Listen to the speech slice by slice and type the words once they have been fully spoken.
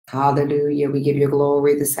Hallelujah. We give you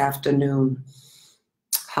glory this afternoon.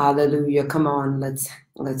 Hallelujah. Come on,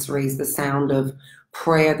 let's raise the sound of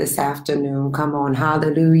prayer this afternoon. Come on,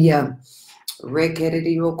 hallelujah. We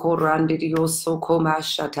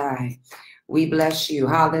bless you.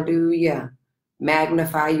 Hallelujah.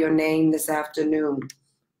 Magnify your name this afternoon.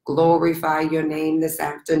 Glorify your name this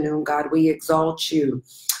afternoon, God. We exalt you.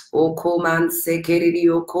 We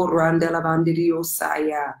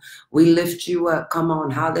lift you up. Come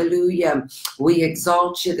on. Hallelujah. We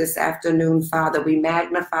exalt you this afternoon, Father. We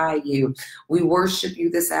magnify you. We worship you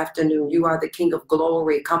this afternoon. You are the King of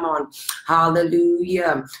glory. Come on.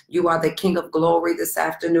 Hallelujah. You are the King of glory this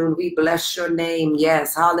afternoon. We bless your name.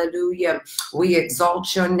 Yes. Hallelujah. We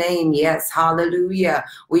exalt your name. Yes. Hallelujah.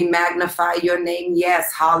 We magnify your name.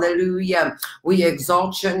 Yes. Hallelujah. We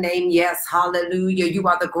exalt your name. Yes. Hallelujah. You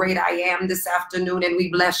are the great I am this afternoon, and we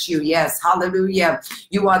bless you. Yes. Hallelujah.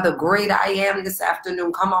 You are the great I am this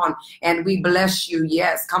afternoon. Come on. And we bless you.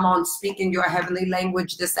 Yes. Come on. Speak in your heavenly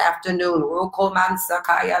language this afternoon. Come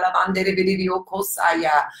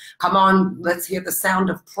on. Let's hear the sound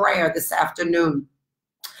of prayer this afternoon.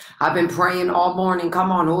 I've been praying all morning.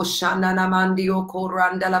 Come on. Oshana mandio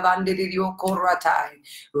korandela bandidio koratai.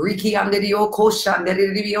 Riki andidio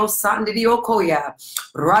koshandidio sandidio koya.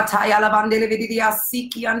 Rataya lavandelidia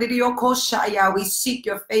siki andidio koshaya. We seek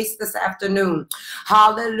your face this afternoon.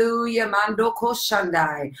 Hallelujah. Mando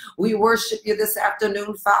koshandai. We worship you this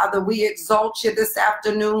afternoon, Father. We exalt you this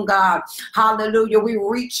afternoon, God. Hallelujah. We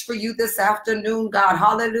reach for you this afternoon, God.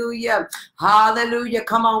 Hallelujah. Hallelujah.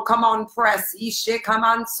 Come on, come on, press. Ishe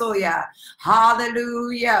kamanso.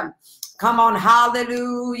 Hallelujah. Come on.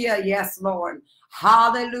 Hallelujah. Yes, Lord.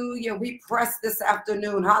 Hallelujah. We press this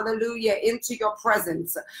afternoon. Hallelujah. Into your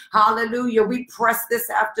presence. Hallelujah. We press this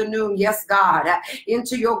afternoon. Yes, God.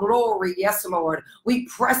 Into your glory. Yes, Lord. We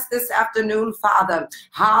press this afternoon, Father.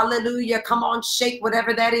 Hallelujah. Come on. Shake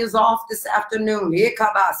whatever that is off this afternoon.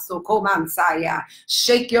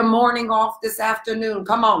 Shake your morning off this afternoon.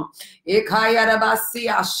 Come on. Shake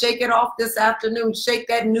it off this afternoon. Shake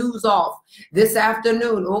that news off this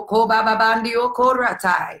afternoon.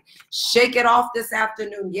 Shake it off this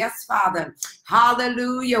afternoon. Yes, Father.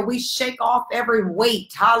 Hallelujah. We shake off every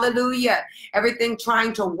weight. Hallelujah. Everything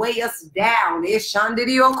trying to weigh us down.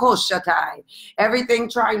 Everything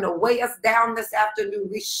trying to weigh us down this afternoon.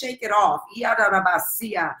 We shake it off.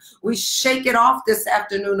 We shake it off this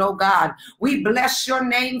afternoon, oh God. We bless your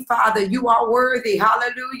name, Father. You are worthy.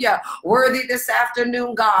 Hallelujah. Worthy this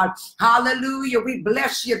afternoon, God. Hallelujah. We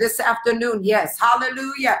bless you this afternoon. Yes.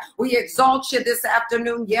 Hallelujah. We exalt you this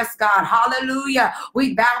afternoon. Yes, God. Hallelujah.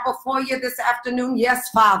 We bow before you this afternoon. Yes,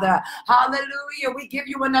 Father. Hallelujah. We give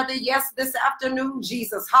you another yes this afternoon,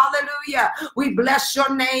 Jesus. Hallelujah. We bless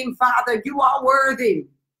your name, Father. You are worthy.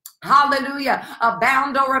 Hallelujah.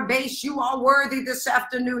 Abound or abase, you are worthy this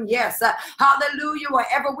afternoon. Yes. Hallelujah.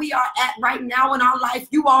 Wherever we are at right now in our life,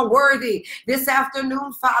 you are worthy this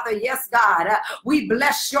afternoon, Father. Yes, God. We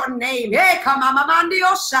bless your name. Hey, come on,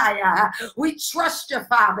 we trust you,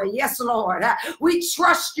 Father. Yes, Lord. We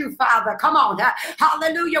trust you, Father. Come on.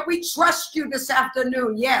 Hallelujah. We trust you this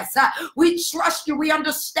afternoon. Yes. We trust you. We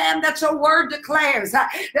understand that your word declares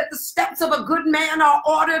that the steps of a good man are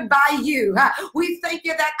ordered by you. We thank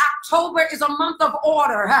you that October is a month of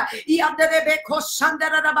order. That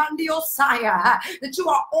you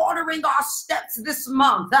are ordering our steps this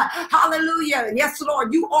month. Hallelujah. Yes,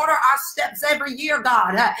 Lord. You order our steps every year,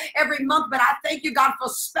 God, every month. But I thank you, God, for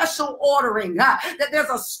special ordering. That there's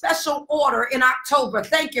a special order in October.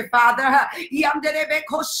 Thank you, Father. Hallelujah.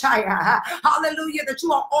 That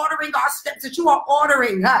you are ordering our steps. That you are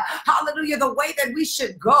ordering, hallelujah, the way that we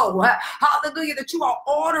should go. Hallelujah. That you are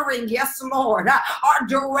ordering, yes, Lord, our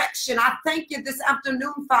direction. I thank you this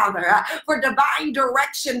afternoon, Father, for divine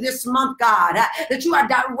direction this month, God, that you are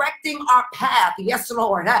directing our path. Yes,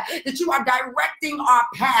 Lord. That you are directing our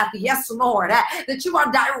path. Yes, Lord. That you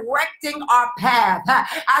are directing our path.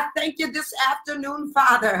 I thank you this afternoon,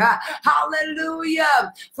 Father.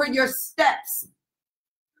 Hallelujah. For your steps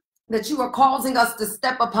that you are causing us to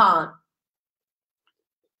step upon.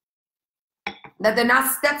 That they're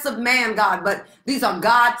not steps of man, God, but these are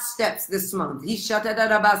God's steps this month.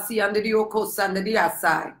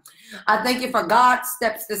 I thank you for God's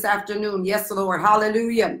steps this afternoon. Yes, Lord.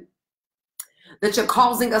 Hallelujah. that you're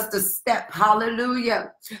causing us to step.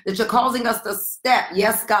 Hallelujah. That you're causing us to step.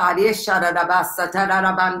 Yes, God. That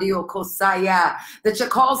you're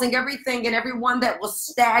causing everything and everyone that was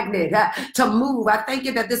stagnant to move. I thank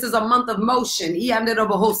you that this is a month of motion. That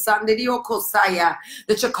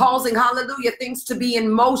you're causing, hallelujah, things to be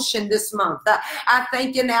in motion this month. I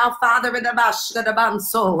thank you now, Father, in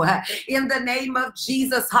the name of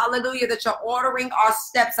Jesus, hallelujah, that you're ordering our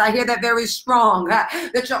steps. I hear that very strong,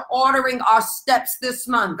 that you're ordering our steps this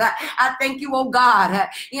month. I thank you, oh God,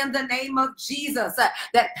 in the name of Jesus,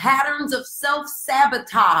 that patterns of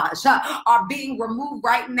self-sabotage are being removed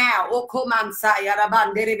right now.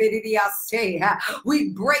 We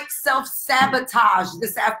break self-sabotage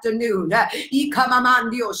this afternoon. In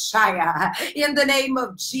the name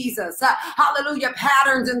of Jesus, hallelujah,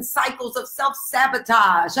 patterns and cycles of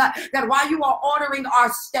self-sabotage, that while you are ordering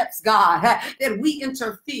our steps, God, that we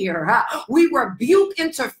interfere. We rebuke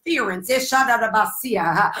interference with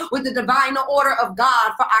the divine order of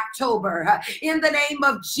God for October. In the name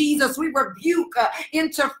of Jesus, we rebuke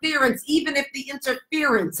interference, even if the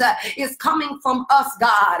interference is coming from us,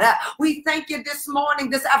 God. We thank you this morning,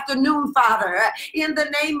 this afternoon, Father, in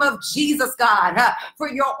the name of Jesus, God, for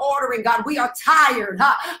your ordering, God. We are tired,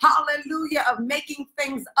 hallelujah, of making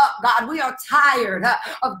things up, God. We are tired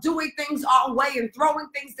of doing things our way and throwing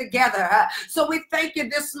things together. So we thank you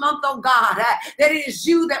this month, oh God, that it is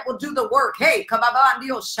you that will do the work. Hey,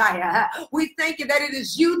 we thank you that it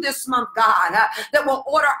is you this month, God, that will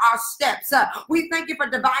order our steps. We thank you for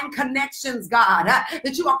divine connections, God,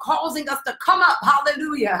 that you are causing us to come up,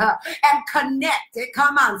 hallelujah, and connect,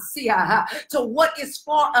 come on, see, to what is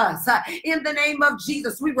for us. In the name of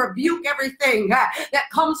Jesus, we rebuke everything that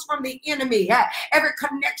comes from the enemy, every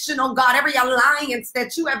connection, oh God, every alliance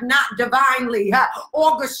that you have not divinely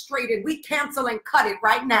orchestrated. We cancel and cut it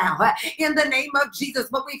right now in the name of Jesus.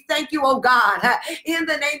 But we thank you, oh God, in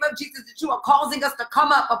the name of Jesus, that you are causing us to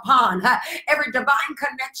come up upon every divine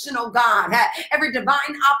connection, oh God, every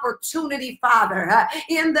divine opportunity, Father,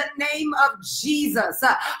 in the name of Jesus.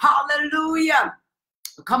 Hallelujah.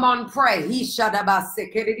 Come on, pray.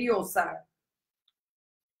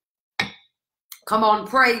 Come on,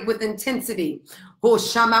 pray with intensity. Oh,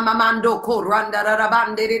 Shamamamando Koranda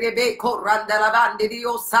Rabande de Koranda Lavande de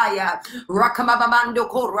Osaya, Rakamamando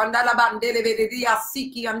Koranda Lavande de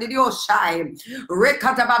Siki and the Oshai,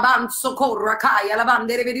 Rekatababan Soko Rakaya Lavande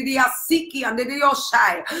de Siki and the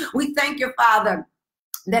Oshai. We thank you, Father,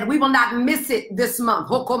 that we will not miss it this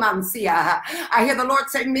month. I hear the Lord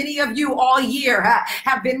say, many of you all year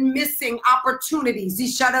have been missing opportunities,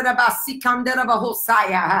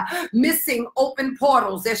 missing open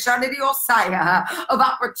portals of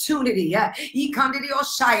opportunity. That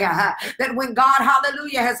when God,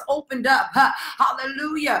 hallelujah, has opened up,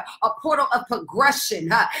 hallelujah, a portal of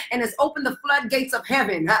progression and has opened the floodgates of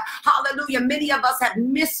heaven, hallelujah, many of us have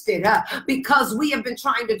missed it because we have been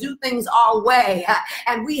trying to do things our way.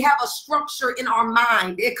 And we have a structure in our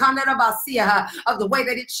mind of the way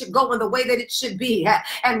that it should go and the way that it should be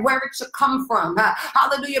and where it should come from.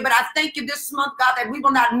 Hallelujah. But I thank you this month, God, that we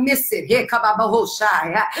will not miss it. That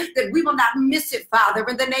we will not miss it, Father,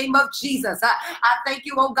 in the name of Jesus. I thank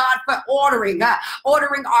you, oh God, for ordering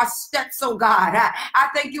our steps, oh God. I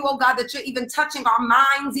thank you, oh God, that you're even touching our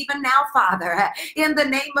minds even now, Father, in the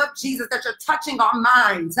name of Jesus, that you're touching our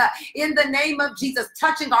minds, in the name of Jesus,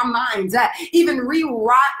 touching our minds, even rewiring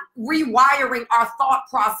our thought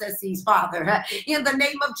processes, Father, in the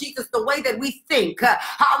name of Jesus, the way that we think,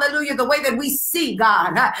 hallelujah, the way that we see,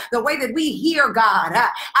 God, the way that we hear, God.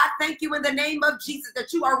 I thank you in the name of Jesus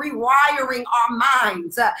that you are rewiring our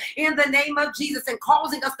minds in the name of Jesus and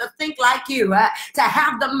causing us to think like you, to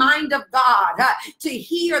have the mind of God, to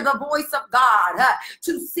hear the voice of God,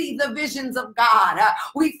 to see the visions of God.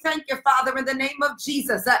 We thank you, Father, in the name of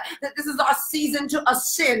Jesus, that this is our season to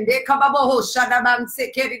ascend.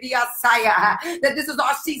 That this is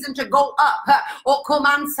our season to go up. I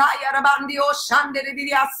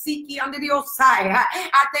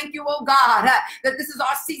thank you, oh God, that this is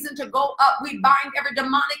our season to go up. We bind every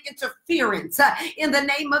demonic interference in the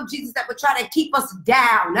name of Jesus that would try to keep us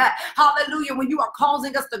down. Hallelujah. When you are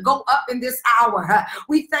causing us to go up in this hour,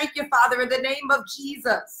 we thank you, Father, in the name of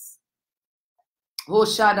Jesus.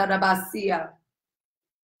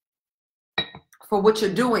 For what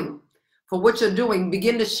you're doing. For what you're doing.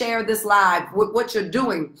 Begin to share this live with what you're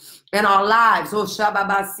doing in our lives.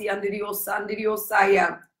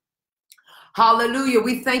 Hallelujah.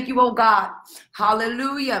 We thank you, oh God.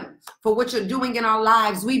 Hallelujah. For what you're doing in our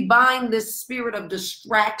lives. We bind this spirit of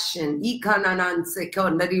distraction.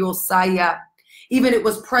 Even it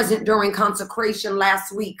was present during consecration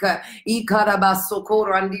last week. The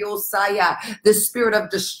spirit of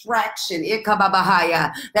distraction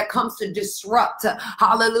that comes to disrupt,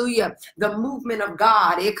 hallelujah, the movement of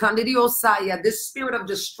God. This spirit of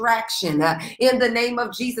distraction in the name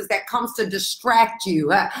of Jesus that comes to distract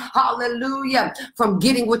you, hallelujah, from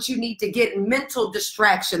getting what you need to get. Mental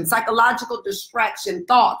distraction, psychological distraction,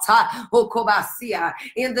 thoughts,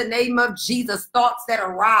 in the name of Jesus, thoughts that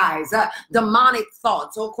arise, demonic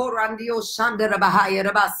thoughts,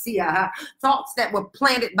 thoughts that were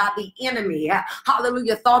planted by the enemy,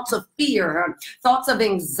 hallelujah, thoughts of fear, thoughts of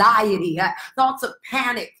anxiety, thoughts of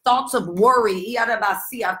panic, thoughts of worry,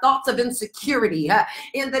 thoughts of insecurity.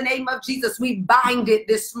 In the name of Jesus, we bind it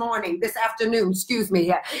this afternoon,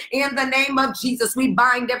 in the name of Jesus, we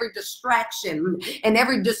bind every distraction and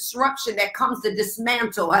every disruption that comes to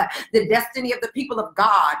dismantle the destiny of the people of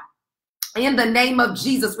God. In the name of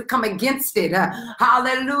Jesus, we come against it.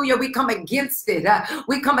 Hallelujah. We come against it.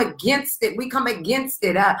 We come against it. We come against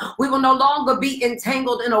it. We will no longer be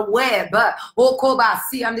entangled in a web. The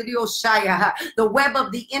web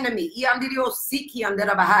of the enemy.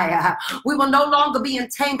 We will no longer be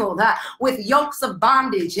entangled with yokes of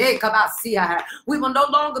bondage. We will no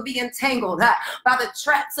longer be entangled by the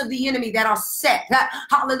traps of the enemy that are set.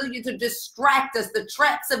 Hallelujah. To distract us. The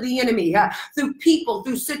traps of the enemy through people,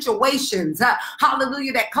 through situations.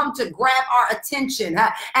 Hallelujah, that come to grab our attention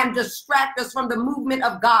and distract us from the movement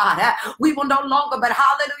of God. We will no longer, but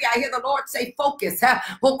hallelujah, I hear the Lord say focus.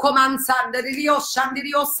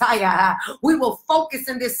 We will focus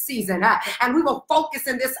in this season and we will focus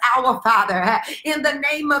in this hour, Father. In the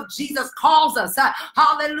name of Jesus, calls us,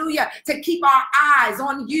 hallelujah, to keep our eyes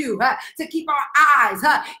on you, to keep our eyes,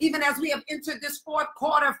 even as we have entered this fourth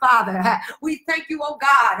quarter, Father. We thank you, oh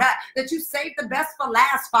God, that you saved the best for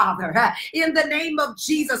last, Father. In the name of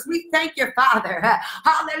Jesus, we thank you, Father.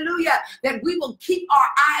 Hallelujah, that we will keep our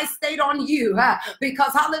eyes stayed on you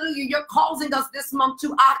because, hallelujah, you're causing us this month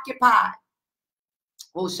to occupy.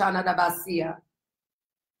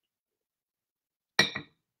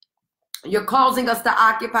 You're causing us to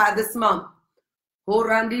occupy this month.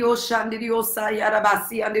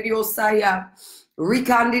 As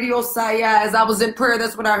I was in prayer,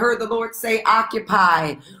 that's what I heard the Lord say,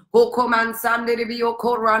 occupy. I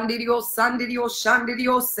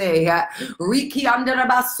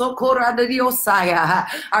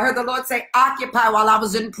heard the Lord say occupy while I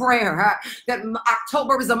was in prayer. That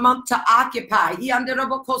October is a month to occupy.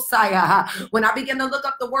 When I began to look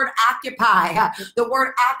up the word occupy, the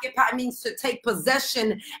word occupy means to take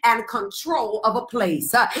possession and control of a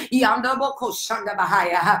place. The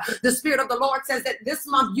Spirit of the Lord says that this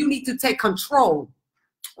month you need to take control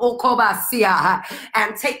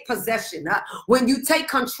and take possession. When you take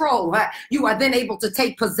control, you are then able to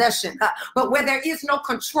take possession. But where there is no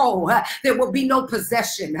control, there will be no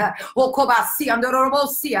possession. Hallelujah.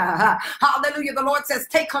 The Lord says,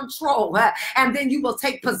 take control, and then you will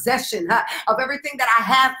take possession of everything that I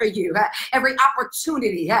have for you, every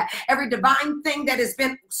opportunity, every divine thing that has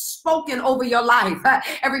been spoken over your life,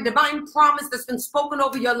 every divine promise that's been spoken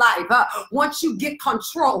over your life. Once you get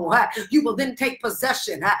control, you will then take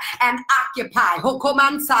possession and occupy.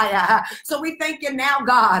 So we thank you now,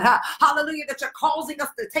 God, hallelujah, that you're causing us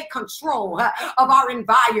to take control of our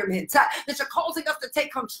environment, that you're causing us to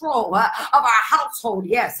take control of our household,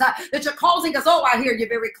 yes, that you're causing us, oh, I hear you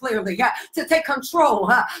very clearly, to take control,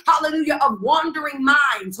 hallelujah, of wandering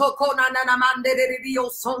minds.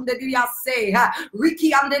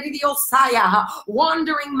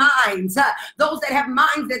 Wandering minds, those that have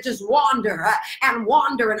minds that just wander and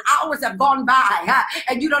hours have gone by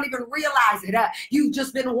and you don't even realize it. You've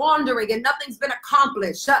just been wandering and nothing's been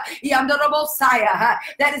accomplished. That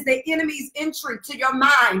is the enemy's entry to your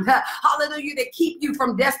mind. Hallelujah, to keep you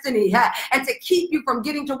from destiny and to keep you from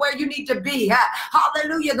getting to where you need to be.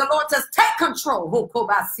 Hallelujah, the Lord says take control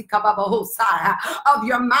of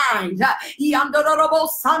your mind.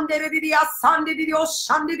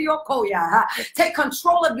 Take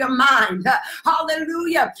control of your mind.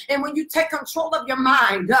 Hallelujah. And when you take control of your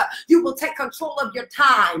mind, you will take control of your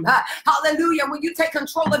time. Hallelujah. When you take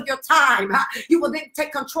control of your time, you will then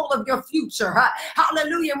take control of your future.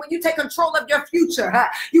 Hallelujah. When you take control of your future,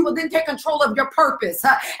 you will then take control of your purpose.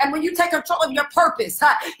 And when you take control of your purpose,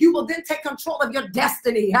 you will then take control of your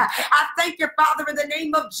destiny. I thank you, Father, in the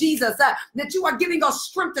name of Jesus, that you are giving us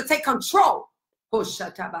strength to take control.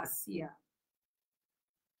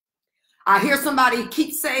 I hear somebody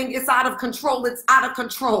keep saying it's out of control. It's out of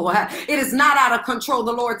control. It is not out of control,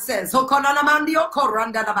 the Lord says.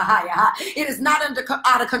 It is not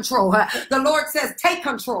out of control. The Lord says take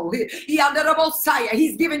control.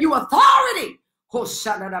 He's giving you authority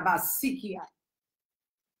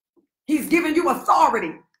He's given you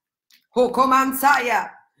authority.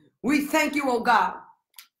 We thank you, oh God,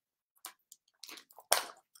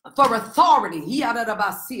 for authority.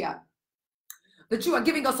 That you are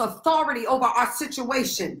giving us authority over our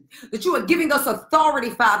situation, that you are giving us authority,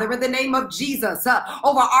 Father, in the name of Jesus,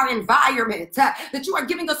 over our environment, that you are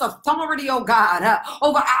giving us authority, oh God,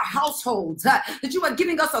 over our households, that you are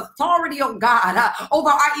giving us authority, oh God, over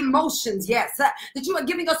our emotions, yes, that you are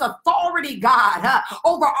giving us authority, God,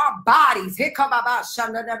 over our bodies, that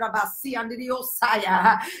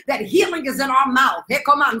healing is in our mouth,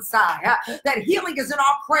 that healing is in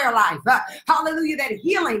our prayer life, hallelujah, that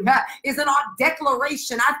healing is in our declaration.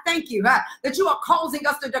 I thank you that you are causing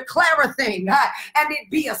us to declare a thing and it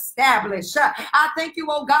be established. I thank you,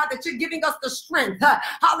 oh God, that you're giving us the strength,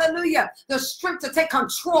 hallelujah, the strength to take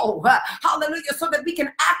control, hallelujah, so that we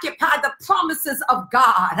can occupy the promises of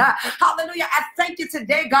God. Hallelujah. I thank you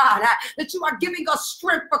today, God, that you are giving us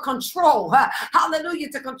strength for control, hallelujah,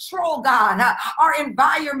 to control, God, our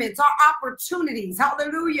environments, our opportunities,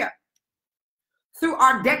 hallelujah, through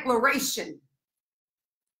our declaration.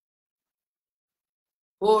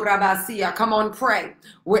 Oh, Rabasia, come on, pray.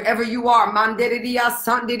 Wherever you are. Mandiriya,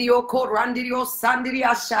 Sandirio, Korandirio,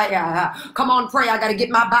 Sandiria, Shaya. Come on, pray. I got to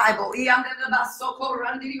get my Bible.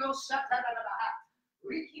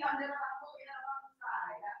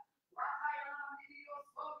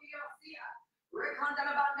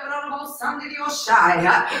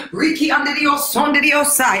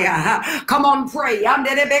 Come on, pray.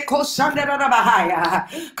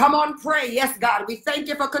 Come on, pray. Yes, God, we thank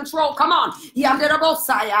you for control. Come on.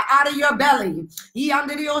 Out of your belly. Out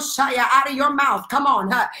of your mouth. Come on.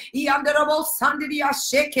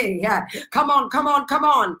 Come on, come on, come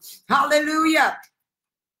on. Hallelujah.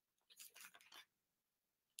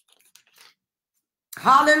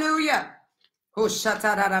 Hallelujah.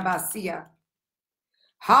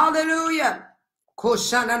 Hallelujah.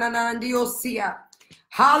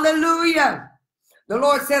 Hallelujah. The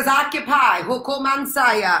Lord says, occupy.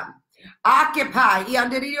 Occupy.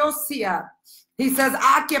 He says,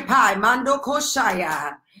 occupy. Mando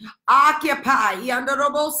koshaya. Occupy.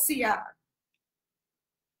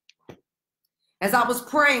 As I was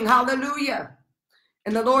praying, hallelujah,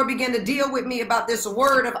 and the Lord began to deal with me about this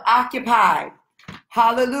word of occupy.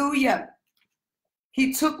 Hallelujah.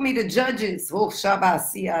 He took me to Judges. He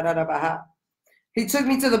took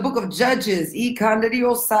me to the book of Judges.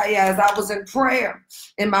 As I was in prayer,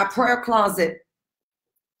 in my prayer closet.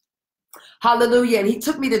 Hallelujah. And he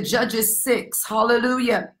took me to Judges 6.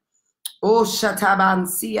 Hallelujah. Oh,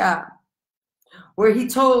 Shatabansia. Where he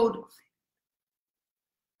told,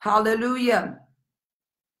 hallelujah,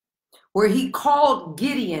 where he called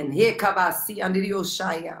Gideon.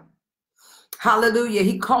 Hallelujah.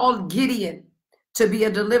 He called Gideon to be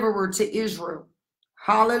a deliverer to Israel.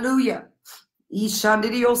 Hallelujah.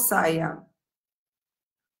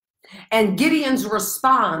 And Gideon's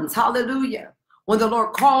response, hallelujah, when the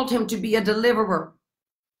Lord called him to be a deliverer,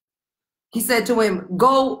 he said to him,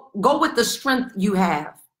 go with the strength you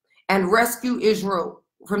have and rescue Israel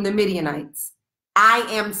from the Midianites. I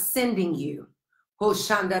am sending you. The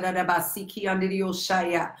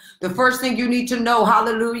first thing you need to know,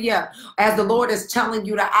 hallelujah, as the Lord is telling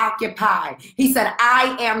you to occupy, he said,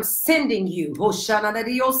 I am sending you.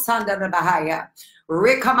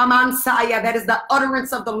 That is the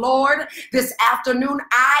utterance of the Lord this afternoon.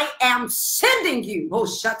 I am sending you.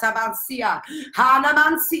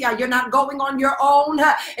 You're not going on your own.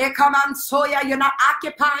 You're not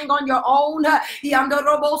occupying on your own.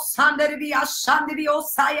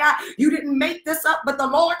 You didn't make this up, but the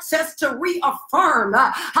Lord says to reaffirm,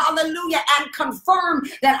 hallelujah, and confirm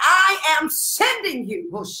that I am sending you.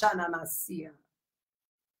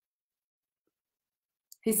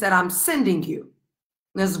 He said, I'm sending you.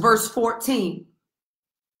 This is verse 14. It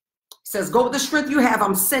says, go with the strength you have,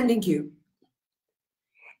 I'm sending you.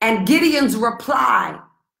 And Gideon's reply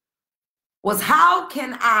was, how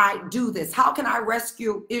can I do this? How can I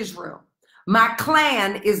rescue Israel? My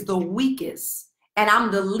clan is the weakest, and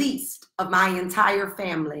I'm the least of my entire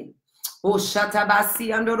family. Let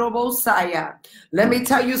me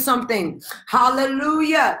tell you something.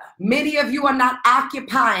 Hallelujah. Many of you are not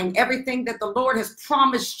occupying everything that the Lord has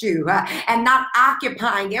promised you and not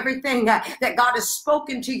occupying everything that God has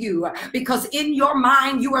spoken to you, because in your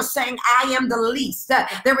mind you are saying, I am the least.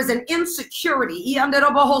 There is an insecurity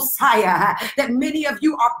that many of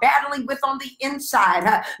you are battling with on the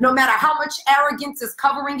inside. No matter how much arrogance is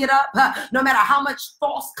covering it up, no matter how much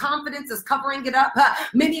false confidence is covering it up,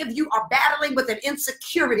 many of you are battling with an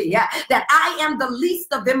insecurity that I am the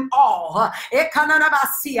least of them all.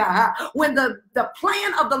 when the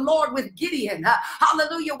plan of the Lord with Gideon,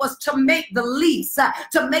 hallelujah, was to make the least,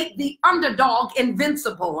 to make the underdog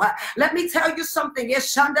invincible. Let me tell you something.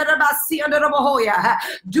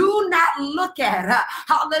 Do not look at,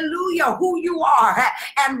 hallelujah, who you are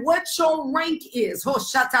and what your rank is.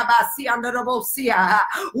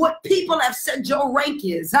 What people have said your rank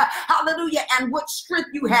is. Hallelujah. And what strength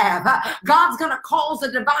you have. God's going to cause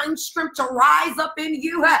a divine strength to rise up in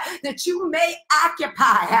you that you may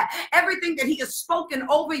occupy everything that he has spoken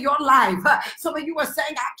over your life. Some of you are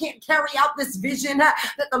saying, I can't carry out this vision that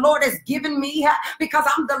the Lord has given me because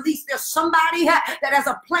I'm the least. There's somebody that has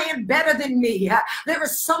a plan better than me. There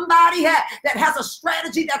is somebody that has a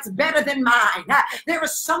strategy that's better than mine. There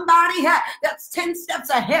is somebody that's 10 steps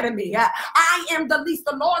ahead of me. I am the least.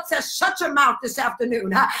 The Lord says, shut your mouth this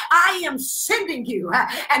afternoon. I am sending you,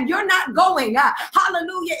 and you're not going,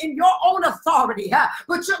 hallelujah, in your own authority,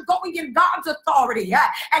 but you're going in God's authority,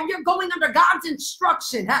 and you're going under God's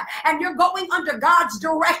instruction, and you're going under God's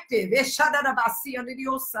directive.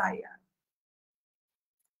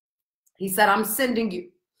 He said, I'm sending you.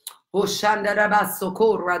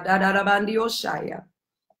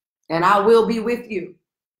 And I will be with you.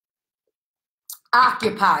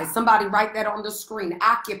 Occupy. Somebody write that on the screen.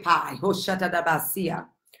 Occupy.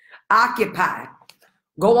 Occupy.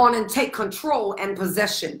 Go on and take control and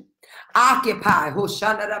possession. Occupy. Come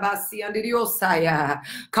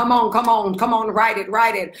on, come on, come on. Write it,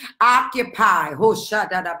 write it. Occupy.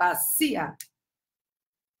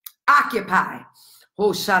 Occupy.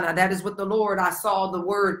 That is what the Lord, I saw the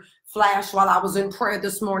word flash while I was in prayer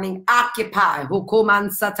this morning. Occupy.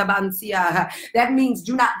 That means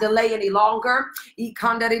do not delay any longer.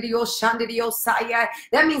 That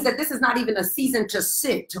means that this is not even a season to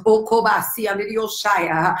sit, but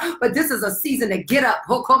this is a season to get up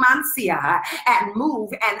and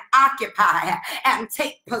move and occupy and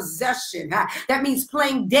take possession. That means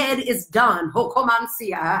playing dead is done.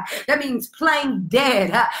 That means playing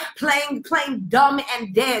dead, playing dumb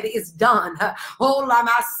and dead is done.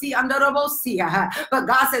 But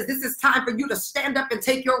God says this is time for you to stand up and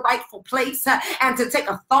take your rightful place and to take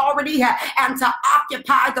authority and to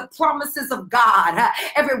occupy the promises of God.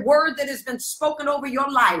 Every word that has been spoken over your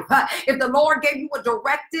life. If the Lord gave you a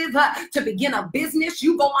directive to begin a business,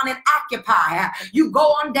 you go on and occupy. You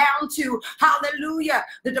go on down to, hallelujah,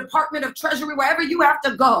 the Department of Treasury, wherever you have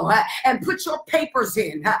to go and put your papers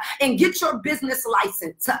in and get your business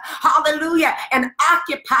license. Hallelujah. And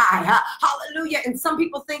occupy. Hallelujah. And some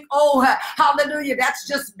people think, oh, hallelujah, that's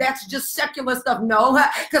just secular stuff. No,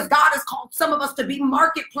 because God has called some of us to be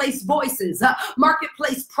marketplace voices,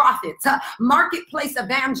 marketplace prophets, marketplace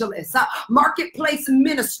evangelists, marketplace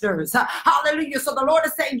ministers. Hallelujah. So the Lord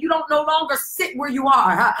is saying you don't no longer sit where you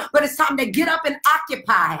are, but it's time to get up and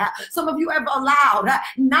occupy. Some of you have allowed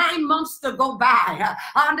 9 months to go by,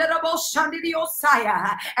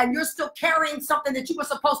 and you're still carrying something that you were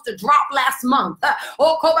supposed to drop last month.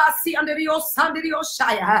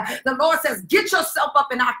 The Lord says, get yourself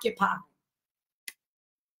up and occupy.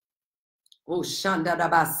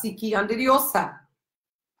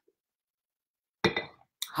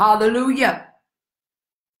 Hallelujah.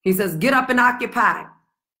 He says, get up and occupy.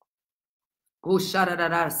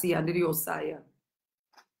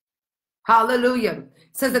 Hallelujah. It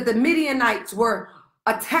says that the Midianites were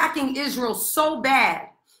attacking Israel so bad,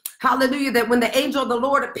 hallelujah, that when the angel of the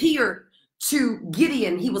Lord appeared to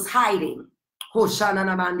Gideon, he was hiding. God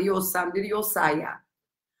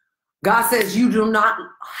says you do not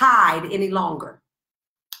hide any longer.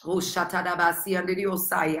 But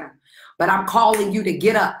I'm calling you to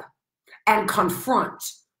get up and confront.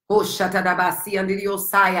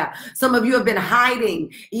 Some of you have been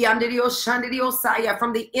hiding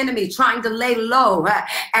from the enemy, trying to lay low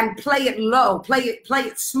and play it low, play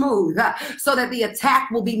it smooth, so that the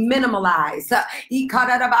attack will be minimalized. So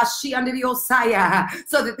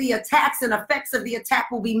that the attacks and effects of the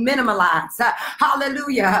attack will be minimalized.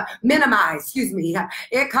 Hallelujah. Minimized, excuse me.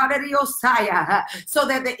 So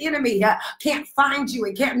that the enemy can't find you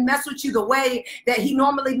and can't mess with you the way that he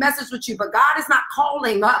normally messes with you. But God is not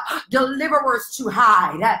calling deliverers to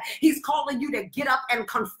hide. He's calling you to get up and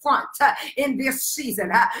confront in this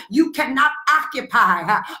season. You cannot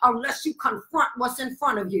occupy unless you confront what's in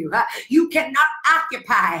front of you. You cannot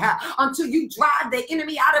occupy until you drive the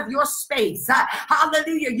enemy out of your space.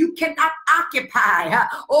 Hallelujah. You cannot occupy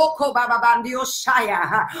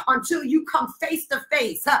until you come face to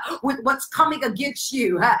face with what's coming against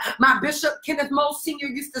you. My Bishop Kenneth Moe Sr.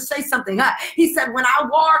 used to say something. He said, when I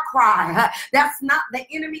war cry, that's not the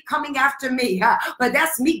enemy enemy coming after me, but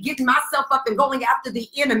that's me getting myself up and going after the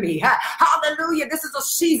enemy. Hallelujah. This is a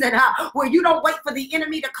season where you don't wait for the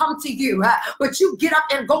enemy to come to you, but you get up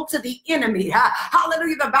and go to the enemy.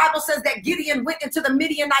 Hallelujah. The Bible says that Gideon went into the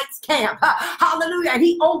Midianites camp. Hallelujah. And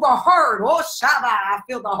he overheard, oh Shabbat, I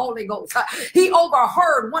feel the Holy Ghost. He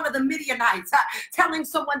overheard one of the Midianites telling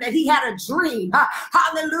someone that he had a dream.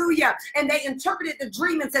 Hallelujah. And they interpreted the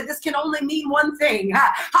dream and said, this can only mean one thing.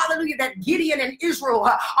 Hallelujah. That Gideon and Israel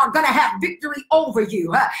are going to have victory over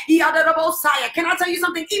you. Can I tell you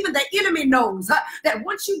something? Even the enemy knows that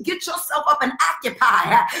once you get yourself up and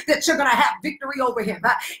occupy, that you're going to have victory over him.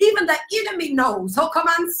 Even the enemy knows. Oh, come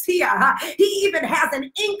on, see. He even has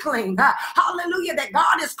an inkling. Hallelujah. That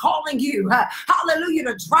God is calling you. Hallelujah.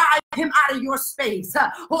 To drive him out of your space.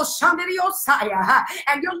 And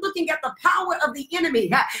you're looking at the power of the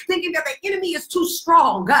enemy, thinking that the enemy is too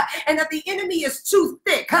strong and that the enemy is too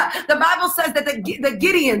thick. The Bible says that the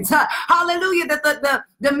Gideons, hallelujah, that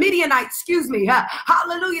the Midianites, excuse me,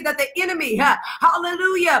 hallelujah, that the enemy,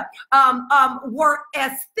 hallelujah, were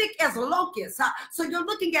as thick as locusts. So you're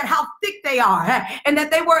looking at how thick they are and that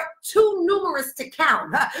they were too numerous to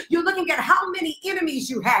count. You're looking at how many enemies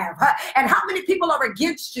you have and how many people are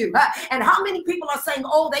against you and how many people are saying,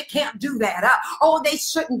 oh, they can't do that. Oh, they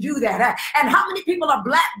shouldn't do that. And how many people are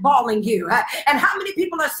blackballing you and how many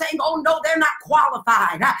people are saying, oh, no, they're not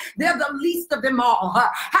qualified. They're the least of them all.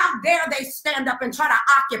 How dare they stand up and try to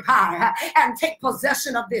occupy and take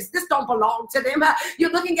possession of this? This don't belong to them.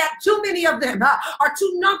 You're looking at too many of them are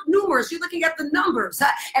too numerous. You're looking at the numbers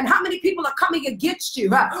and how many people are coming against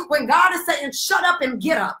you when God is saying, shut up and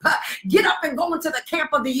get up. Get up and go into the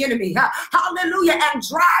camp of the enemy. Hallelujah. And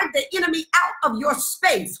drive the enemy out of your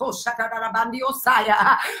space. Oh, hallelujah.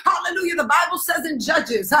 The Bible says in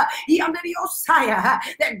Judges that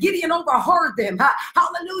Gideon overheard them.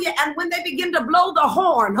 Hallelujah. And when they begin to blow the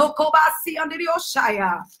horn,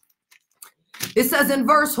 it says in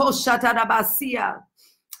verse,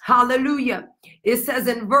 hallelujah. It says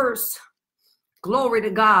in verse, glory to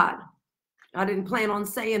God. I didn't plan on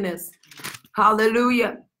saying this.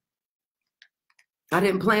 Hallelujah. I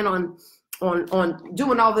didn't plan on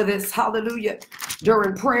doing all of this, hallelujah,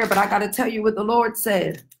 during prayer, but I got to tell you what the Lord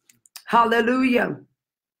said. Hallelujah.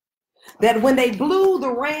 That when they blew the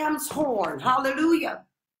ram's horn, hallelujah,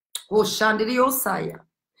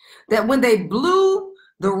 that when they blew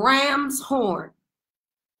the ram's horn,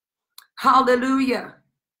 hallelujah,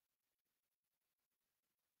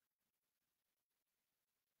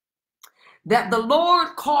 that the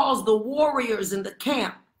Lord caused the warriors in the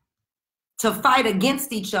camp to fight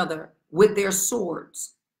against each other with their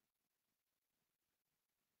swords.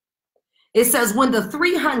 It says when the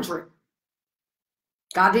 300,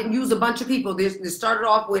 God didn't use a bunch of people. They started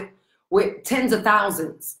off with tens of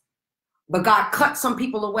thousands, but God cut some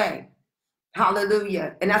people away.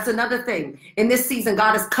 Hallelujah. And that's another thing. In this season,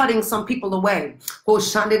 God is cutting some people away.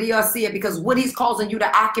 Because what he's causing you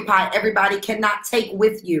to occupy, everybody cannot take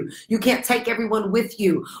with you. You can't take everyone with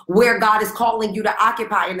you where God is calling you to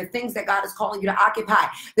occupy and the things that God is calling you to occupy.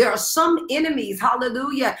 There are some enemies,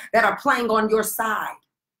 hallelujah, that are playing on your side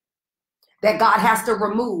that God has to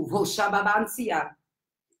remove.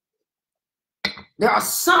 There are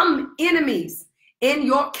some enemies in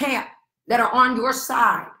your camp that are on your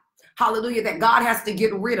side. Hallelujah, that God has to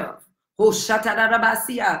get rid of.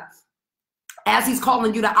 As he's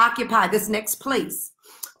calling you to occupy this next place.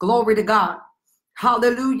 Glory to God.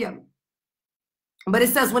 Hallelujah. But it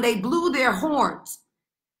says when they blew their horns,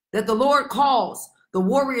 that the Lord calls the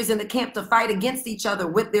warriors in the camp to fight against each other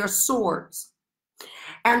with their swords.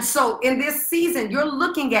 And so in this season, you're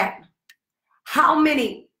looking at how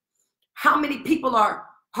many people are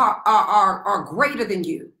greater than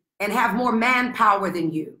you and have more manpower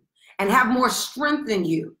than you and have more strength than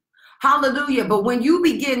you. Hallelujah. But when you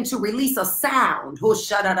begin to release a sound,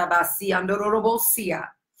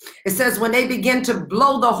 it says when they begin to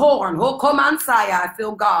blow the horn, I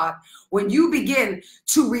feel God. When you begin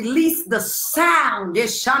to release the sound,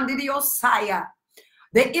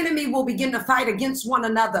 the enemy will begin to fight against one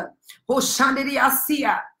another.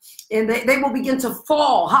 And they will begin to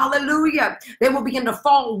fall. Hallelujah. They will begin to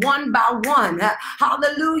fall one by one.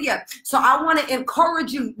 Hallelujah. So I want to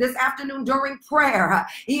encourage you this afternoon during prayer.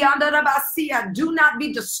 Do not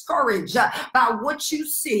be discouraged by what you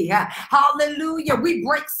see. Hallelujah. We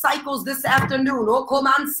break cycles this afternoon.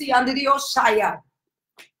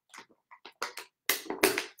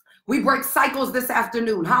 We break cycles this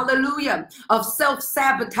afternoon, hallelujah, of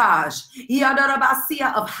self-sabotage,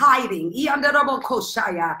 of hiding, in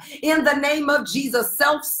the name of Jesus,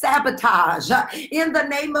 self-sabotage, in the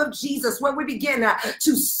name of Jesus, where we begin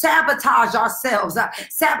to sabotage ourselves,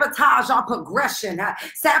 sabotage our progression,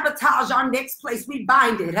 sabotage our next place. We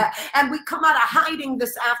bind it, and we come out of hiding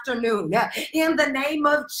this afternoon. In the name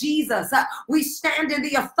of Jesus, we stand in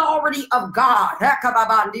the authority of God.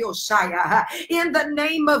 In the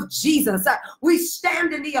name of Jesus, we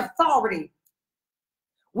stand in the authority.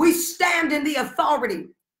 We stand in the authority.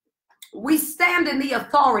 We stand in the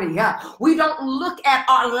authority. We don't look at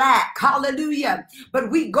our lack, hallelujah,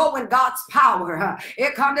 but we go in God's power.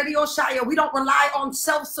 We don't rely on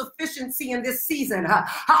self-sufficiency in this season,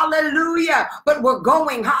 hallelujah, but we're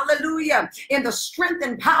going, hallelujah, in the strength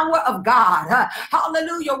and power of God,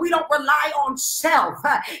 hallelujah. We don't rely on self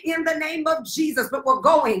in the name of Jesus, but we're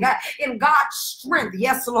going in God's strength.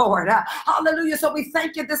 Yes, Lord, hallelujah. So we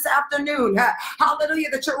thank you this afternoon, hallelujah,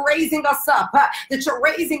 that you're raising us up, that you're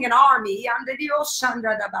raising an army. That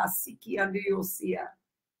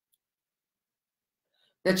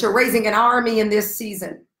you're raising an army in this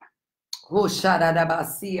season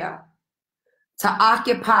to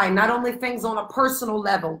occupy not only things on a personal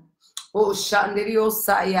level, but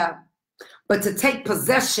to take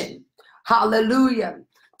possession, hallelujah,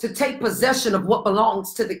 to take possession of what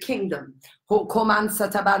belongs to the kingdom.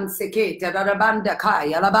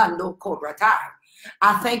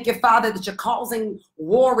 I thank you, Father, that you're causing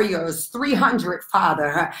warriors, 300,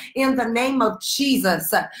 Father, in the name of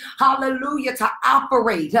Jesus, hallelujah, to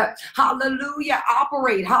operate, hallelujah,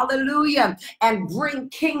 hallelujah, and bring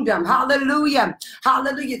kingdom, hallelujah,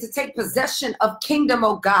 hallelujah, to take possession of kingdom,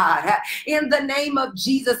 oh God, in the name of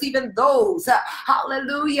Jesus. Even those,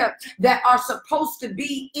 hallelujah, that are supposed to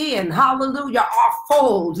be in, hallelujah, our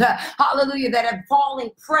fold, hallelujah, that have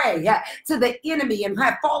fallen prey to the enemy and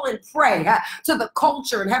have fallen prey to the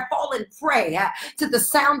culture and have fallen prey to the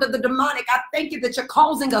sound of the demonic. I thank you that you're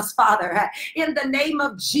causing us, Father, in the name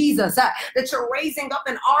of Jesus, that you're raising up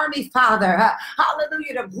an army, Father,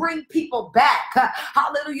 hallelujah, to bring people back,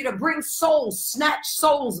 hallelujah, to bring souls, snatch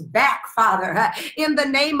souls back, Father, in the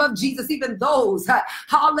name of Jesus. Even those,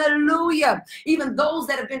 hallelujah, even those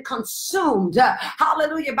that have been consumed,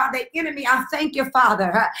 hallelujah, by the enemy. I thank you,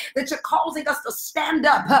 Father, that you're causing us to stand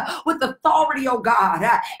up with authority, oh God,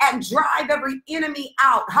 and drive every enemy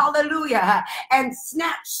out, hallelujah, and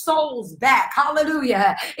snatch souls back,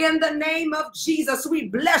 hallelujah, in the name of Jesus. We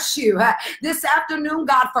bless you this afternoon,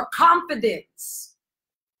 God, for confidence.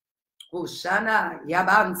 Hoshana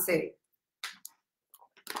Yabanse.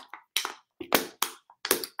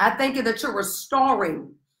 I thank you that you're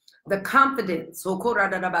restoring the confidence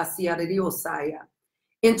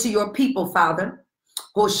into your people, Father.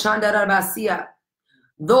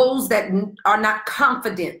 Those that are not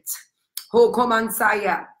confident,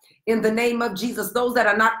 in the name of Jesus, those that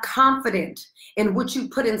are not confident in what you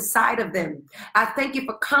put inside of them. I thank you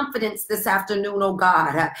for confidence this afternoon, oh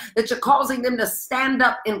God, that you're causing them to stand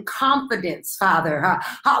up in confidence, Father,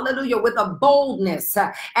 hallelujah, with a boldness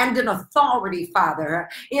and an authority, Father,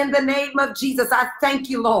 in the name of Jesus. I thank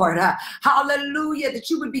you, Lord, hallelujah,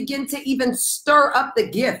 that you would begin to even stir up the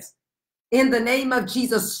gifts. In the name of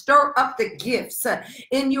Jesus, stir up the gifts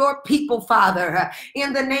in your people, Father.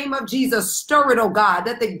 In the name of Jesus, stir it, oh God,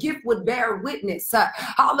 that the gift would bear witness,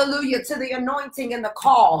 hallelujah, to the anointing and the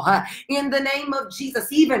call. In the name of Jesus,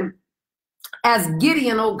 even as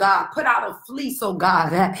Gideon, oh God, put out a fleece, oh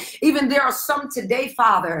God. Even there are some today,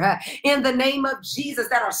 Father, in the name of Jesus,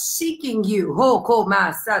 that are seeking you.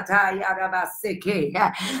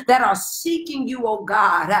 That are seeking you, oh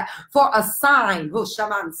God, for a sign.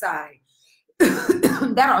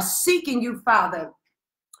 That are seeking you, Father,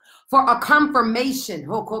 for a confirmation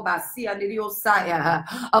of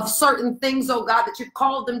certain things, oh God, that you've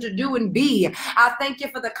called them to do and be. I thank you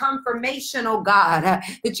for the confirmation, oh God,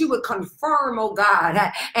 that you would confirm, oh God,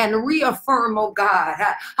 and reaffirm, oh God,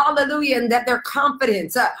 hallelujah, and that their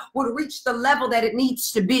confidence would reach the level that it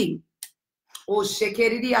needs to be. I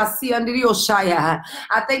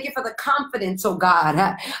thank you for the confidence, oh God,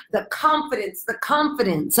 the confidence, oh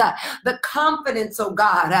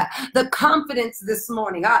God, the confidence this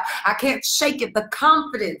morning. I can't shake it, the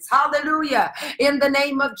confidence, hallelujah, in the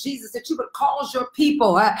name of Jesus, that you would cause your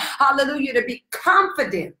people, hallelujah, to be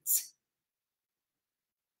confident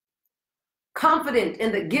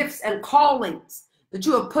in the gifts and callings that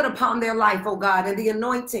you have put upon their life, oh God, and the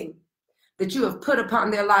anointing that you have put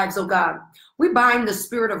upon their lives, oh God. We bind the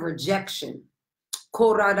spirit of rejection.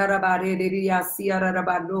 We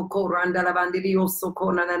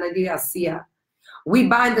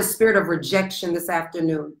bind the spirit of rejection this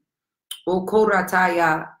afternoon.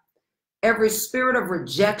 Okorataya. Every spirit of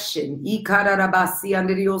rejection,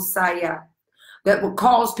 ikararabasiandiriosaya, that will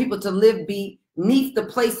cause people to live beneath the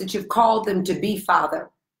place that you've called them to be,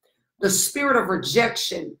 Father. The spirit of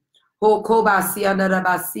rejection,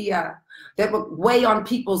 okobasiandarabasia, that will weigh on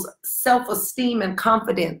people's self-esteem and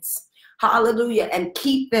confidence. Hallelujah. And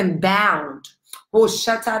keep them bound.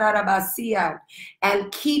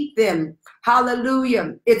 And keep them,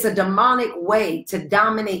 hallelujah. It's a demonic way to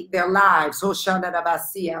dominate their lives.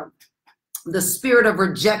 The spirit of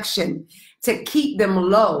rejection, to keep them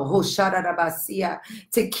low,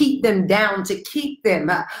 to keep them down, to keep them,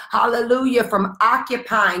 hallelujah, from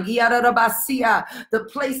occupying the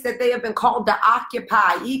place that they have been called to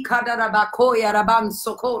occupy.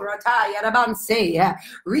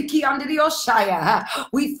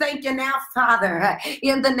 We thank you now, Father,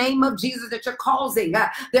 in the name of Jesus, that you're causing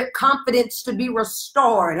their confidence to be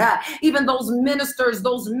restored. Even those ministers,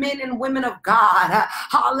 those men and women of God,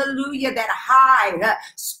 hallelujah, that hide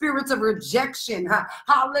spirits of rejection,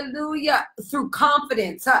 hallelujah, through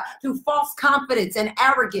confidence, through false confidence and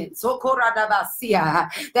arrogance,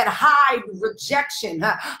 that hide rejection,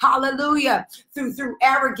 hallelujah, through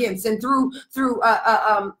arrogance and through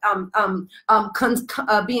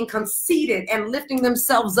being conceited and lifting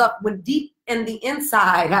themselves up when deep in the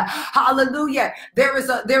inside, hallelujah, there is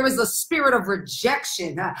a spirit of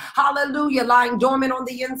rejection, hallelujah, lying dormant on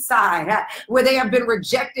the inside, where they have been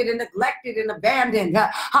rejected and neglected and abandoned,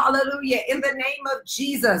 hallelujah, in the name of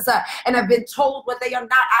Jesus, and have been told what they are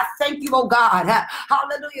not. I thank you, oh God,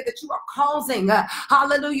 hallelujah, that you are causing,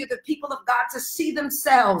 hallelujah, the people of God to see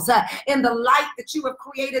themselves in the light that you have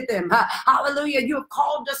created them. Hallelujah, you have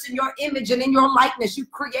called us in your image and in your likeness. You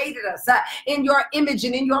created us in your image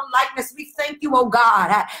and in your likeness. We thank you, oh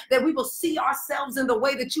God, that we will see ourselves in the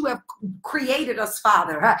way that you have created us,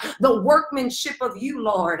 Father, the workmanship of you,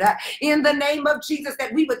 Lord, in the name of Jesus,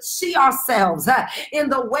 that we would see ourselves in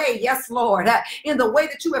the way, yes, Lord, in the way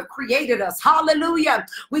that you have created us. Hallelujah.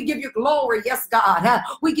 We give you glory, yes, God.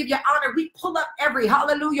 We give you honor. We pull up every,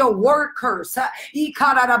 hallelujah, word curse. Every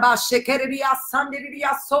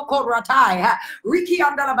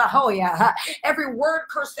word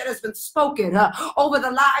curse that has been spoken over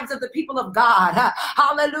the lives of the people of God,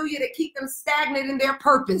 hallelujah, to keep them stagnant in their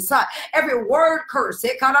purpose. Every word curse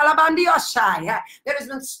that has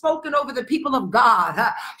been spoken over the people of God,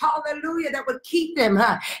 hallelujah, that would keep them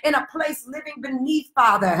in a place living beneath,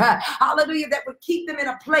 Father, hallelujah, that would keep them in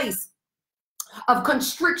a place of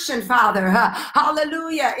constriction, Father,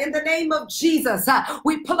 hallelujah, in the name of Jesus,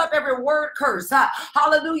 we pull up every word curse,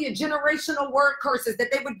 hallelujah, generational word curses, that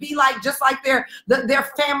they would be like, just like their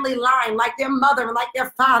family line, like their mother and like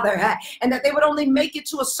their father, and that they would only make it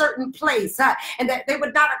to a certain place, and that they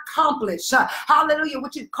would not accomplish, hallelujah,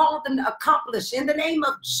 what you've called them to accomplish. In the name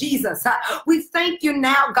of Jesus, we thank you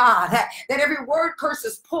now, God, that every word curse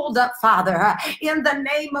is pulled up, Father, in the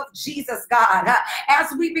name of Jesus, God,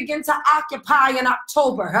 as we begin to occupy in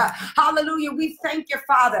October, hallelujah, we thank you,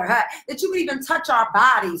 Father, that you would even touch our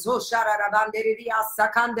bodies,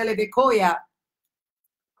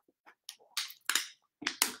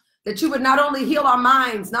 that you would not only heal our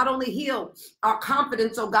minds, not only heal our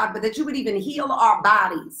confidence, oh God, but that you would even heal our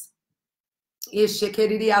bodies. Heal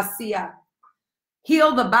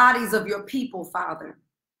the bodies of your people, Father.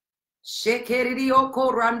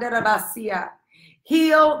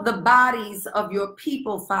 Heal the bodies of your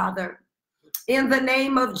people, Father. In the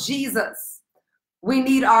name of Jesus, we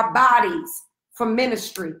need our bodies for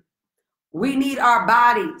ministry. We need our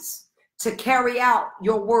bodies to carry out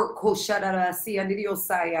your work.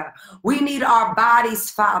 We need our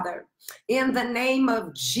bodies, Father, in the name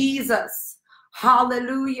of Jesus.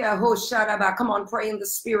 Hallelujah. Come on, pray in the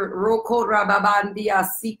spirit.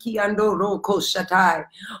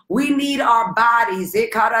 We need our bodies,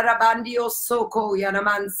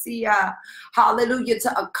 hallelujah,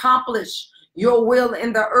 to accomplish your will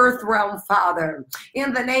in the earth realm, Father.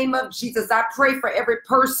 In the name of Jesus, I pray for every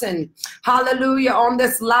person, hallelujah, on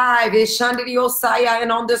this live,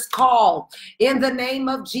 and on this call. In the name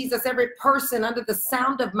of Jesus, every person under the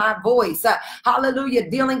sound of my voice, hallelujah,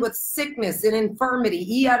 dealing with sickness and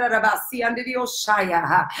infirmity. Every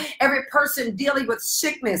person dealing with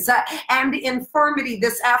sickness and infirmity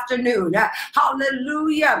this afternoon,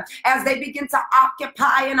 hallelujah, as they begin to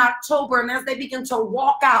occupy in October and as they begin to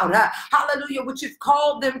walk out, hallelujah, hallelujah, what you've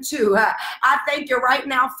called them to. I thank you right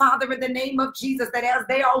now, Father, in the name of Jesus, that as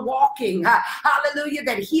they are walking, hallelujah,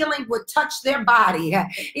 that healing would touch their body.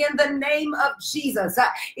 In the name of Jesus,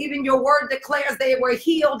 even your word declares they were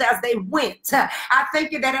healed as they went. I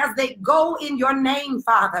thank you that as they go in your name,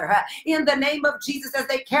 Father, in the name of Jesus, as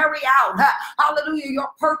they carry out, hallelujah, your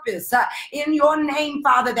purpose in your name,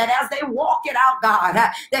 Father, that as they walk it out, God,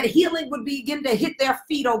 that healing would begin to hit their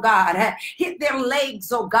feet, oh God, hit their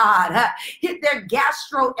legs, oh God, hit their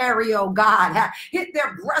gastro area, oh God, hit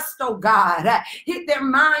their breast, oh God, hit their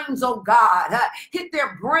minds, oh God, hit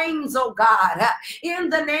their brains, oh God, in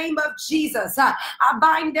the name of Jesus. I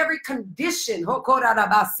bind every condition, for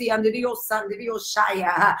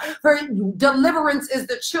deliverance is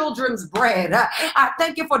the children's bread. I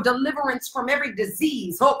thank you for deliverance from every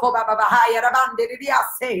disease. I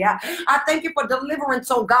thank you for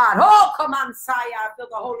deliverance, oh God. Oh, come on, Saya, I feel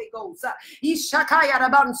the Holy Ghost.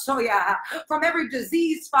 From every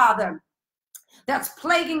disease, Father, that's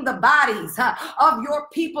plaguing the bodies of your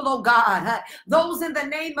people, oh God. Those in the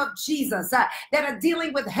name of Jesus that are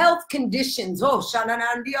dealing with health conditions, oh,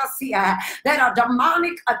 that are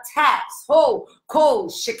demonic attacks, oh,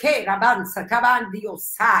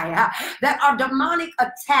 that are demonic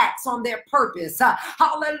attacks on their purpose.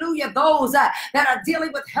 Hallelujah. Those that are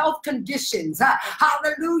dealing with health conditions,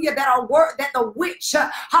 hallelujah, that the witch,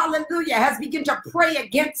 hallelujah, has begun to pray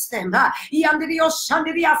against them.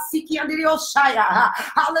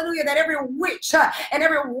 Hallelujah, that every witch and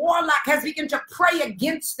every warlock has begun to pray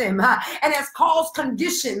against them and has caused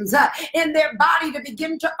conditions in their body to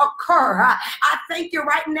begin to occur. I thank you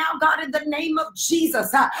right now, God, in the name of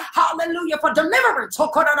Jesus, hallelujah, for deliverance.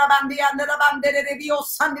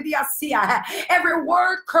 Every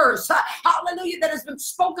word curse, hallelujah, that has been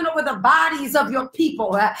spoken over the bodies of your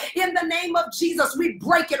people, in the name of Jesus, we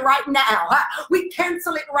break it right now. We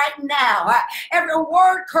cancel it right now. Every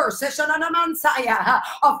word curse of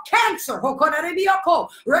cancer,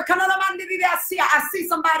 I see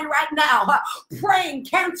somebody right now praying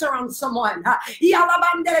cancer on someone.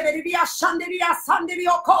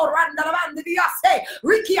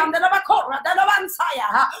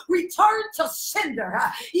 Return to sender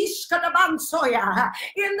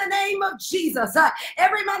in the name of Jesus.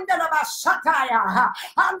 Every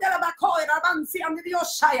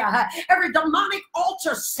every demonic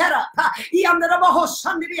altar set up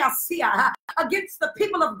against the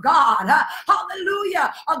people of God,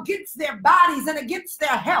 hallelujah, against their bodies and against their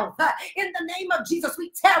health, in the name of Jesus,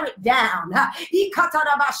 we tear it down.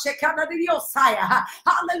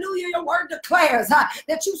 Hallelujah, your word declares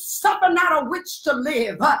that you suffer not a witch to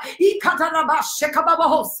live. In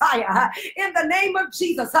the name of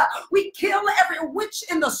Jesus, we kill every witch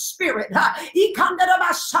in the spirit.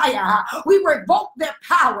 We revoke their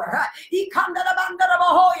power. We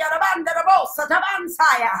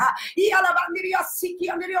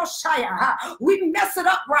mess it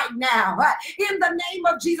up right now. In the name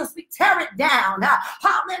of Jesus, we tear it down.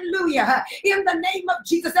 Hallelujah. In the name of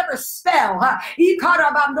Jesus, every spell,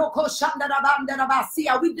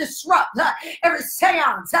 we disrupt every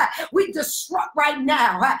seance. We disrupt right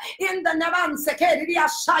now. In the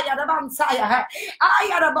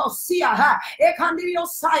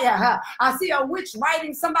I see a witch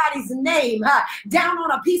writing somebody's name down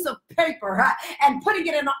on a piece of paper and putting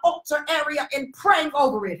it in an altar area and praying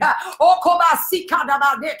over it.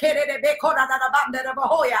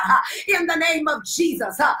 In the name of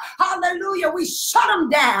Jesus, hallelujah, we shut them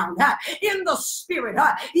down in the spirit.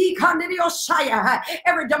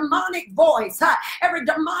 Every demonic voice, every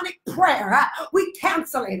demonic prayer, we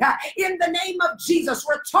cancel it in the name of Jesus.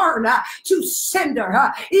 Return to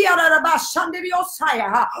sender. We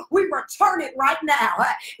return it right now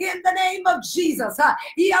in the name of Jesus.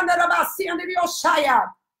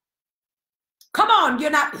 Come on, you're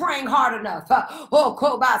not praying hard enough.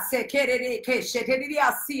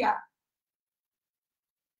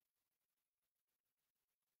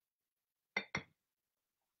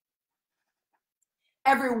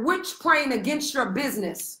 Every witch praying against your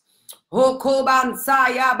business.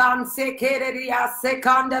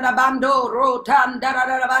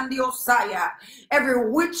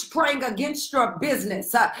 Every witch praying against your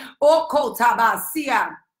business.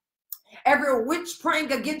 Every witch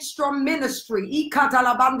praying against your ministry.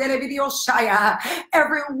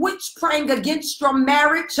 Every witch praying against your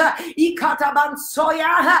marriage.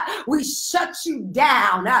 We shut you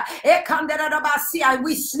down.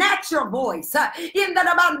 We snatch your voice. In the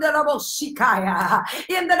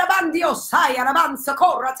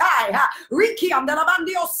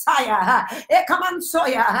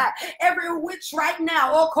every witch right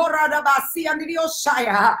now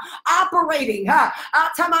operating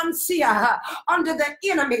under the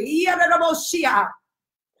enemy,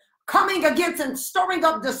 coming against and stirring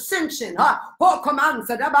up dissension,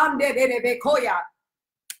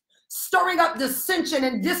 stirring up dissension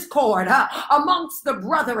and discord amongst the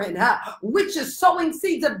brethren, which is sowing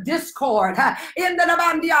seeds of discord. In the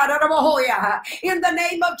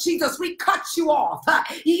name of Jesus, we cut you off.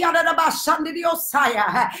 In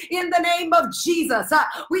the name of Jesus,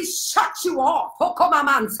 we shut you off.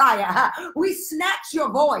 We snatch your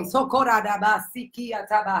voice.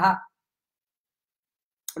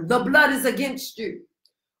 The blood is against you.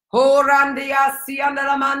 The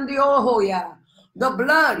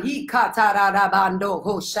blood,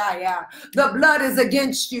 the blood is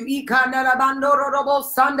against you.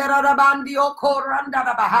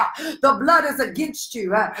 The blood is against you.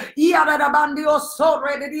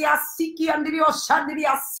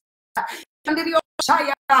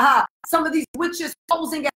 Some of these witches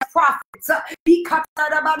posing as prophets. We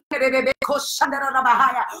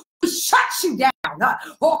shut you down.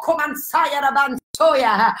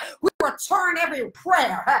 We return every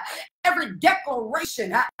prayer, every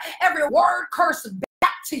declaration, every word curse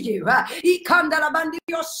back to you. And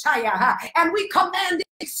we command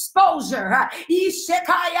exposure.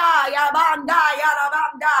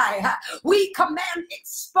 We command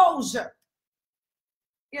exposure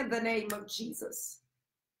in the name of Jesus.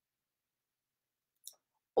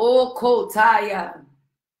 Oh, Kotaya.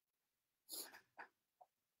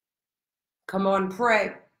 Come on,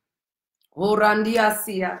 pray.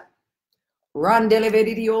 Orandiasia.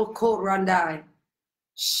 Randelevedio korandai.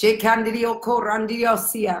 Shekandio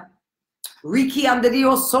korandiosia. Riki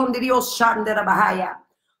andio sondio shandera bahaya.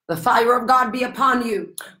 The fire of God be upon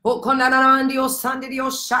you. The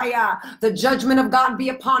judgment of God be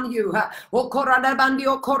upon you. The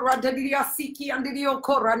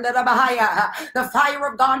fire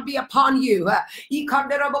of God be upon you. The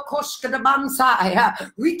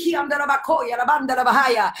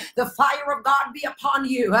fire of God be upon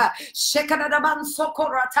you.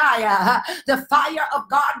 The fire of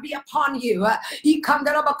God be upon you.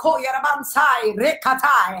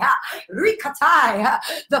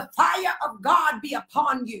 The fire of God be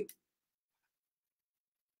upon you.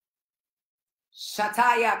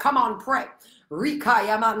 Shataya, come on, pray.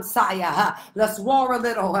 Rikaya Mansaya. Let's war a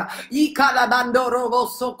little. Ikala bandoro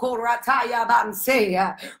sokorataya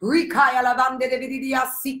bansea. Rikaya lavande de vidia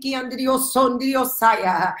siki and dio sondio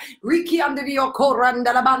saya. Riki and dio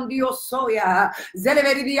koranda labandio soya.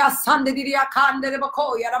 Zelevedia sandidia kande de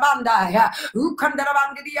bokoya lavanda. Rukanda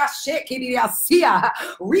lavandia shekidia sia.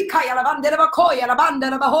 Rikaya lavande de bokoya lavanda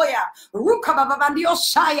de bahoya. Rukababandio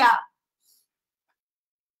shaya.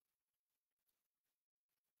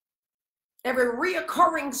 Every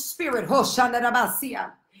reoccurring spirit,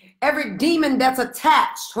 every demon that's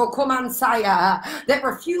attached, that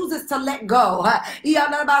refuses to let go,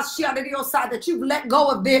 that you've let go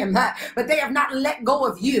of them, but they have not let go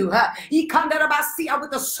of you.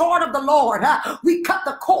 With the sword of the Lord, we cut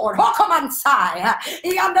the cord.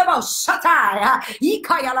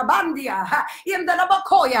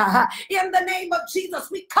 In the name of Jesus,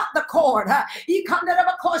 we cut the cord.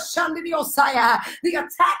 The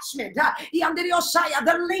attachment, the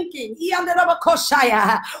linking,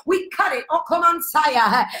 we cut it,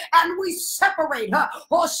 and we separate.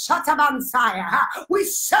 We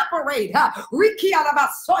separate.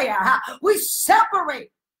 We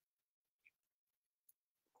separate.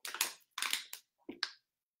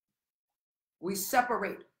 We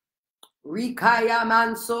separate. Rikaya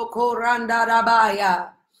manso koranda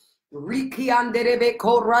rabaya. Riki anderebe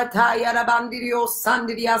korataya rabandirio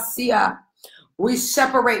sandiria. We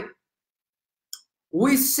separate.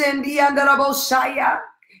 We send the andaraboshaya.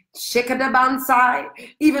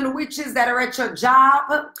 Even witches that are at your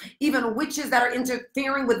job, even witches that are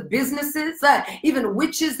interfering with businesses, even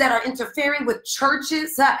witches that are interfering with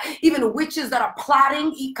churches, even witches that are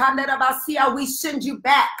plotting, we send you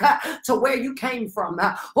back to where you came from.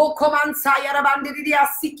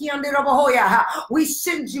 We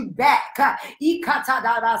send you back. We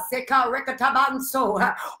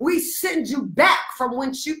send you back from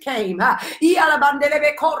whence you came.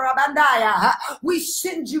 We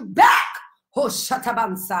send you back. From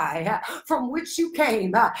which you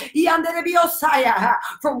came,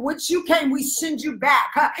 from which you came, we send you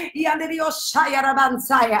back.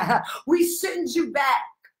 We send you back.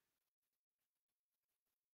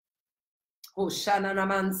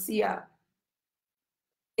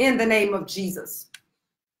 In the name of Jesus.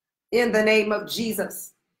 In the name of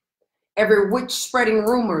Jesus. Every witch spreading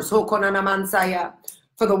rumors, from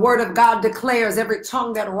For the word of God declares every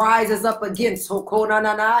tongue that rises up against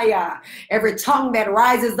every tongue that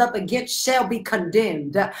rises up against shall be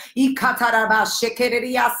condemned. Every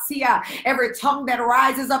tongue that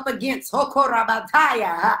rises up against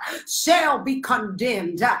shall be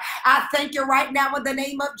condemned. I thank you right now in the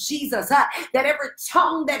name of Jesus that every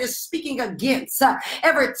tongue that is speaking against,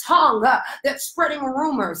 every tongue that's spreading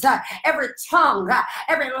rumors, every tongue,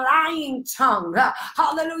 every lying tongue,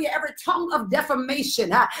 hallelujah, every tongue of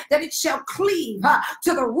defamation, that it shall cleave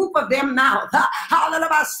to the roof of their mouth. Hallelujah.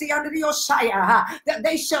 That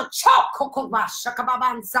they shall choke on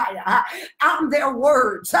their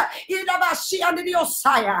words. In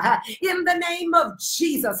the name of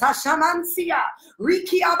Jesus. In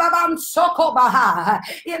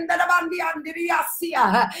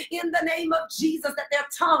the name of Jesus, that their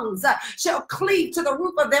tongues shall cleave to the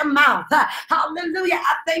roof of their mouth. Hallelujah.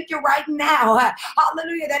 I thank you right now.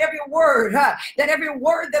 Hallelujah. That every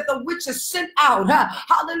word that the witch has sent out,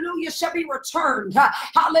 hallelujah, shall be returned.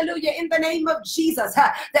 Hallelujah. In the name of Jesus,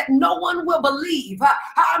 that no one will believe. That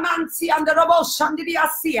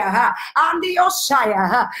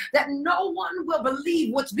no one will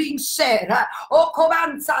believe what's being said. And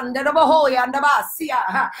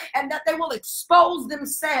that they will expose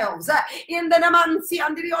themselves in the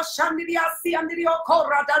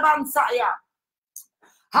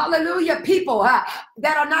hallelujah. People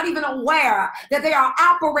that are not even aware that they are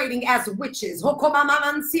operating as witches. People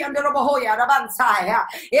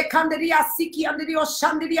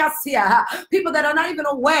that are not even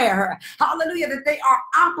aware, hallelujah, that they are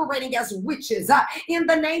operating as witches. In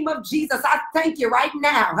the name of Jesus, I thank you right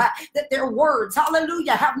now that their words,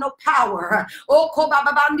 hallelujah, have no power.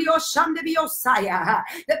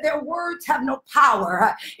 That their words have no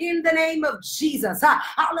power. In the name of Jesus,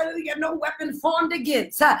 hallelujah, no weapon formed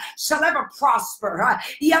against shall ever prosper. And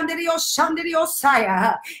every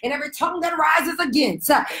tongue that rises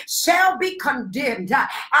against shall be condemned.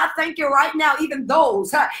 I thank you right now, even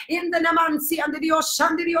those in the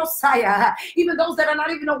even those that are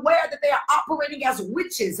not even aware that they are operating as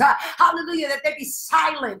witches. Hallelujah, that they be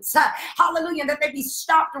silenced. Hallelujah, that they be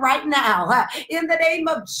stopped right now. In the name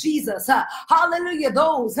of Jesus. Hallelujah,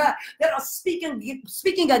 those that are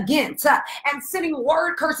speaking against and sending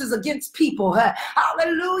word curses against people.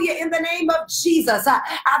 Hallelujah, in the name of Jesus. I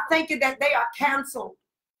thank you that they are canceled,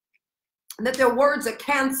 that their words are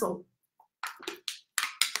canceled.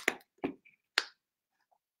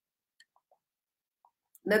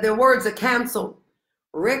 That their words are canceled.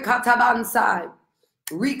 Rekatabansai,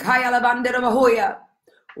 Rikayalabanderebahoya,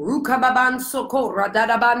 Rukababansokora,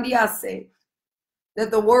 Dadabandiase.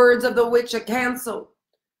 That the words of the witch are canceled.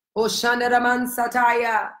 Oshaneraman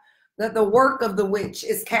Sataya, that the work of the witch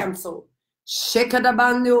is canceled.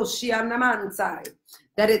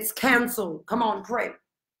 That it's canceled. Come on, pray.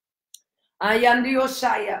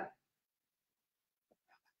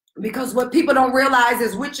 Because what people don't realize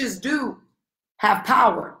is witches do have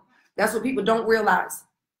power. That's what people don't realize.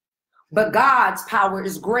 But God's power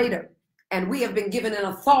is greater, and we have been given an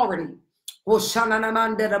authority.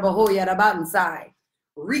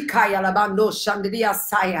 And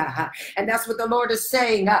that's what the Lord is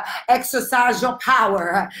saying. Exercise your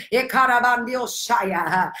power. They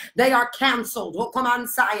are canceled.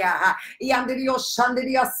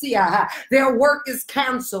 Their work is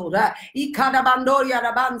canceled.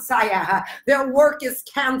 Their work is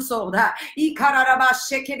canceled.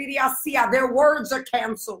 Their words are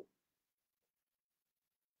canceled.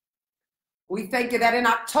 We thank you that in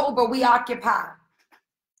October we occupy.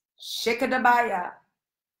 Shekadabaya.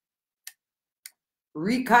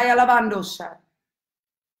 Rikaya Lavandosha.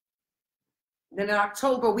 Then in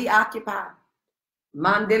October we occupy.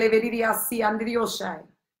 Mandelevidia Si Andrioshai.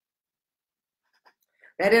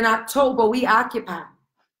 That in October we occupy.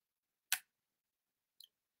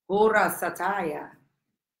 Ora Sataya.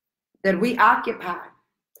 That we occupy.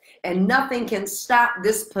 And nothing can stop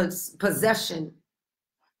this possession.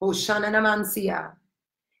 Oshananamansia.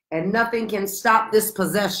 And nothing can stop this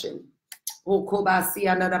possession.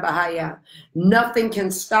 Nothing can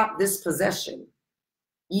stop this possession.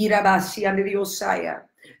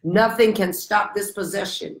 Nothing can stop this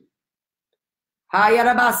possession.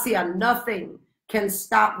 Nothing can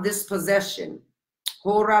stop this possession.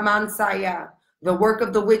 The work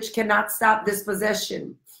of the witch cannot stop this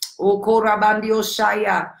possession.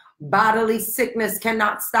 Bodily sickness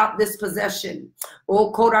cannot stop this possession.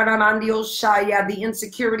 The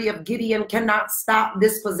insecurity of Gideon cannot stop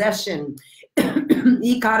this possession.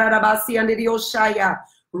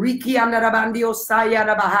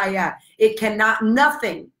 It cannot,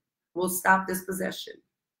 nothing will stop this possession.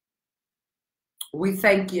 We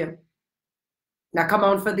thank you. Now come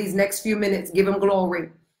on for these next few minutes. Give him glory.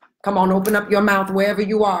 Come on, open up your mouth wherever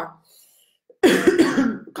you are.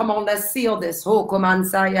 Come on, let's seal this. Oh, come on,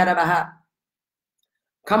 Sayarabaha.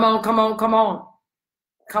 Come on, come on, come on.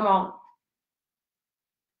 Come on.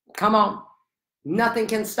 Come on. Nothing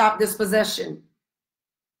can stop this possession.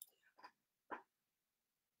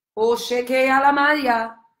 Oh, Sheke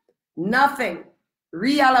Alamaya. Nothing.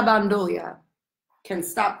 Rialabandoya can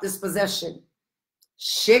stop this possession.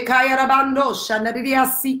 Shekayarabando Shanadiria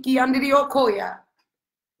Siki Andiriokoya.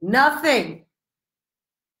 Nothing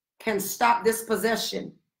can stop this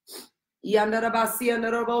possession. I hear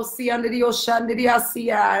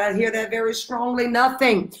that very strongly.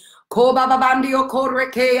 Nothing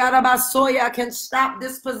can stop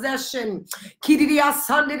this possession.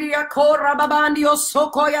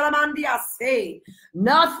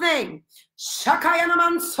 Nothing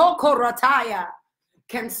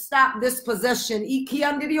can stop this possession.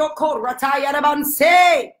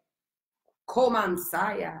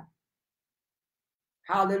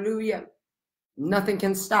 Hallelujah. Nothing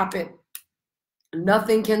can stop it.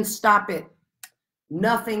 Nothing can stop it.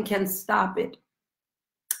 Nothing can stop it.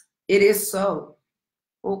 It is so.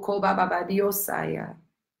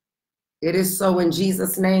 It is so in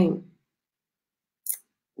Jesus' name.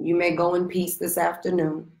 You may go in peace this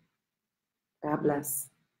afternoon. God bless.